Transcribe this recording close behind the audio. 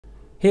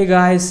Hey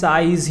guys,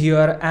 Sai is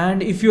here,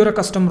 and if you're a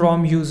custom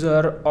ROM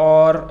user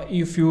or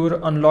if you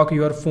unlock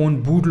your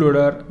phone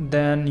bootloader,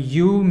 then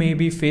you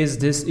maybe face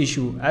this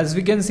issue. As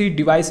we can see,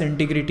 device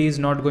integrity is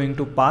not going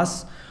to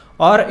pass.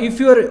 Or if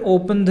you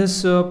open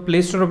this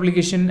Play Store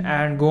application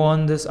and go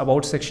on this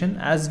about section,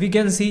 as we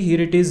can see here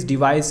it is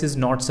device is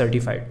not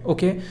certified.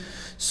 Okay,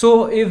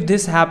 so if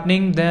this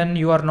happening, then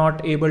you are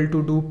not able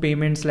to do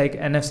payments like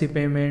NFC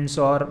payments,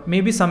 or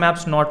maybe some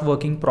apps not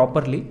working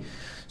properly.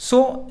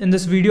 So in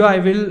this video I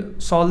will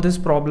solve this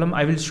problem.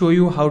 I will show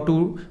you how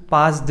to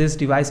pass this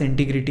device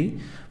integrity,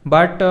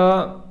 but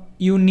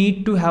you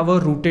need to have a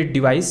rooted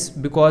device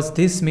because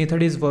this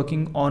method is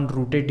working on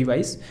rooted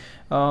device.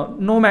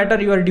 No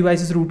matter your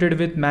device is rooted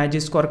with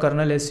Magisk or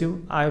kernel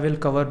SU, I will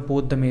cover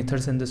both the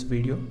methods in this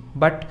video.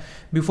 But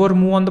before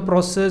move on the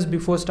process,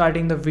 before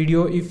starting the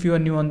video, if you are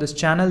new on this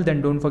channel,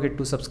 then don't forget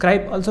to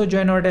subscribe. Also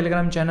join our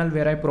Telegram channel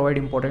where I provide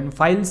important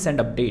files and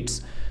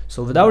updates.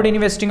 So without any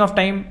wasting of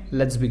time,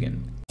 let's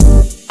begin.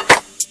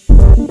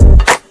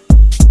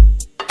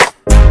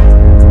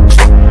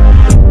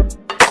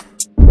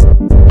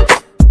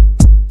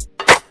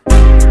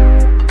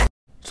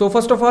 So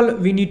first of all,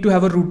 we need to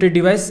have a rooted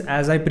device,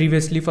 as I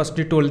previously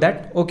firstly told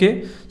that.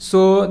 Okay,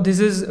 so this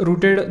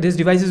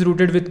device is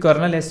rooted with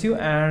kernel SU,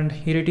 and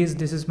here it is.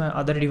 This is my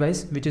other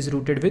device which is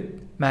rooted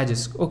with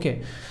Magisk.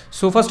 Okay,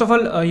 so first of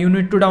all, you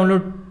need to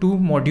download two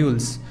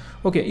modules.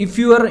 Okay, if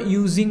you are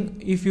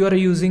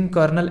using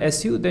kernel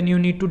SU, then you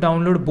need to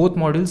download both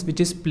modules, which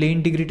is Play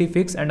Integrity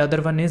Fix and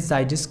other one is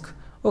Magisk.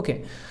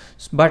 Okay,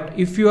 but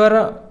if you are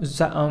a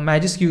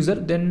Magisk user,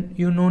 then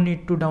you no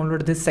need to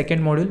download this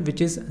second module, which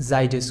is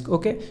Zygisk.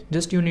 Okay,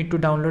 just you need to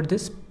download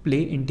this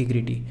Play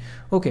Integrity.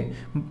 Okay,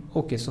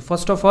 so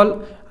first of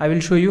all I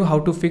will show you how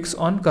to fix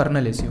on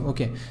kernel SU.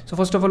 Okay, so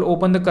first of all,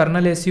 open the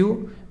kernel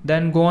SU,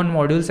 then go on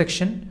module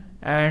section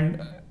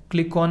and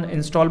click on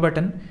install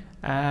button,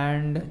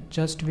 and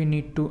just we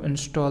need to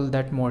install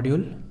that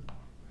module.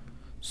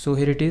 So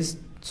here it is.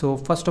 So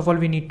first of all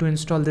we need to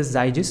install this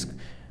Zygisk.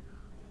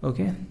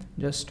 Okay,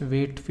 just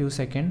wait few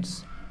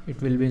seconds,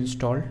 it will be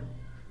installed.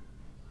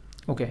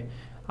 Okay,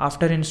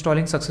 after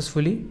installing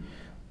successfully,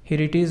 here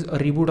it is, a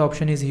reboot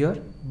option is here,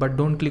 but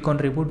don't click on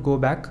reboot, go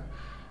back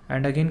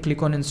and again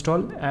click on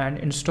install and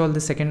install the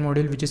second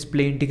module, which is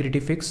Play Integrity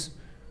Fix.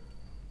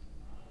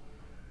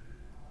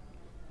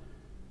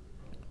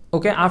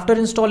 Okay, after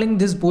installing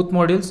this both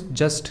modules,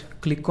 just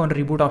click on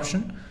reboot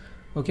option.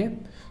 Okay,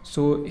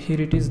 so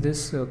here it is,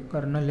 this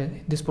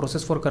this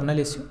process for kernel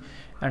SU.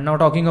 And now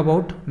talking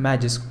about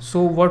Magisk. So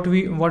what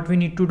we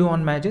need to do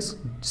on Magisk,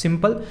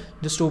 simple,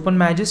 just open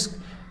Magisk,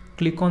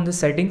 click on the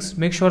settings,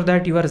 make sure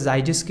that your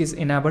Zygisk is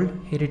enabled.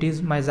 Here it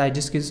is, my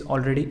Zygisk is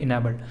already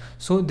enabled,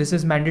 so this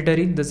is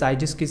mandatory, the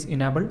Zygisk is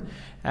enabled,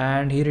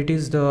 and here it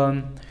is,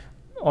 the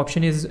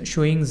option is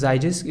showing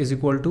Zygisk is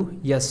equal to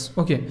yes.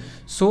 Okay,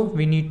 so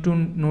we need to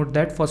note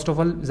that first of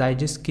all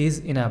Zygisk is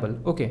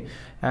enabled. Okay,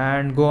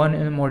 and go on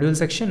in module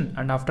section,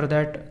 and after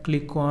that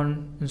click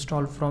on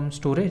install from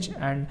storage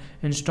and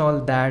install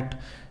that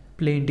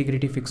Play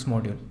Integrity Fix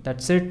module.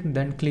 That's it.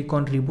 Then click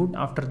on reboot.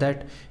 After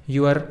that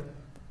your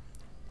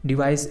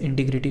device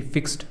integrity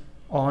fixed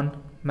on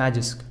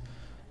Magisk.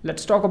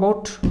 Let's talk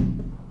about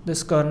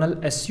this kernel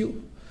SU.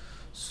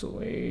 So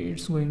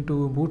it's going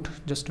to boot,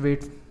 just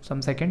wait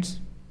some seconds.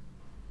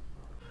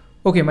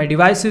 Okay, my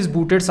device is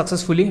booted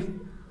successfully.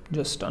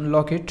 Just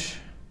unlock it,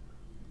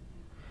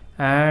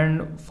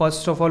 and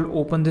first of all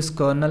open this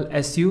kernel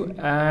SU,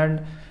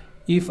 and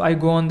if I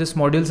go on this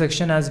module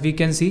section, as we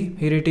can see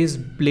here it is,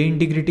 Play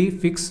Integrity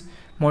Fix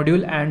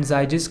module and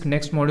Zygisk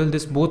next module,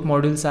 this both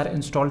modules are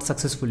installed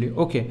successfully.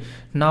 Okay,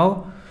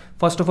 now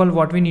first of all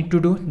what we need to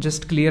do,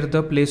 just clear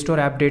the Play Store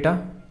app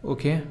data.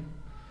 Okay,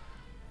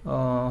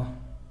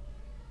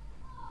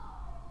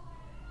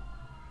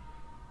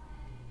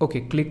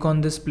 okay, click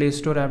on this Play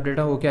Store app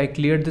data. Okay, I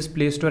cleared this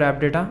Play Store app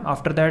data.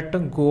 After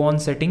that go on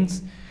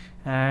settings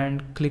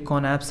and click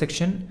on app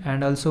section,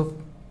 and also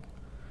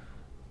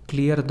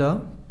clear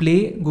the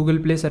Google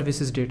Play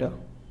services data.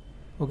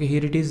 Okay,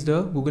 here it is,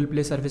 the Google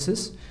Play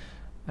services,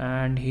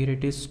 and here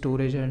it is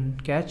storage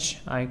and cache.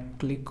 I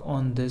click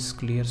on this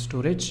clear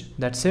storage.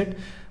 That's it.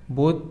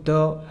 On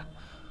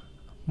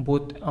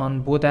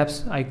both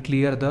apps I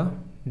clear the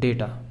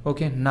data.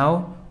 Okay,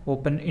 now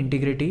open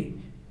integrity,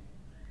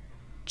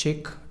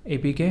 check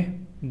APK,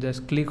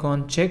 just click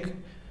on check.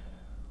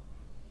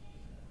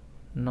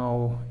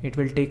 Now it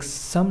will take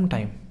some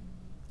time.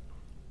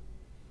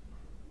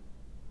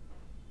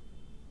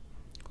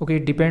 Okay,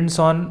 it depends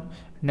on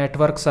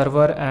network,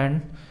 server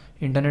and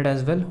internet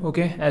as well.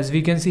 Okay, as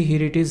we can see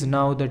here it is,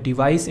 now the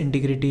device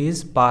integrity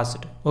is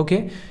passed.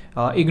 Okay,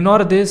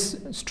 ignore this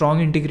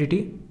strong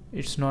integrity,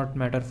 it's not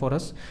matter for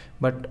us,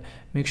 but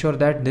make sure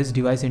that this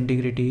device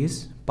integrity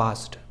is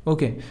passed.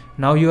 Okay,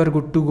 now you are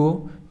good to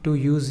go to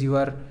use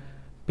your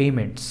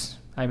payments,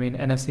 I mean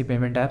NFC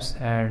payment apps,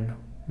 and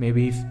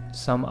maybe if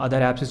some other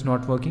apps is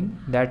not working,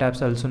 that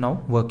apps also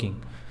now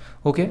working.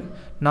 Okay,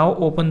 now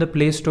open the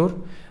Play Store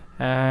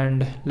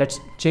and let's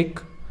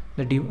check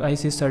the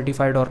device is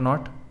certified or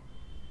not.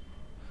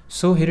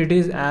 So here it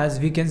is,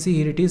 as we can see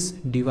here it is,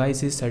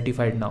 device is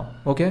certified now.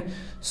 Okay,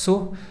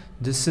 so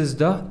this is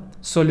the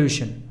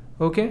solution.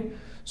 Okay,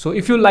 so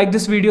if you like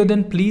this video,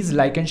 then please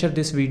like and share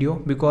this video,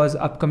 because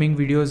upcoming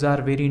videos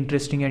are very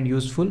interesting and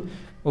useful.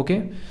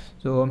 Okay,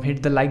 so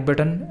hit the like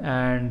button,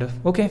 and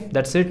okay,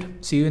 that's it.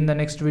 See you in the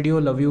next video.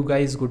 Love you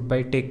guys.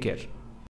 Goodbye. Take care.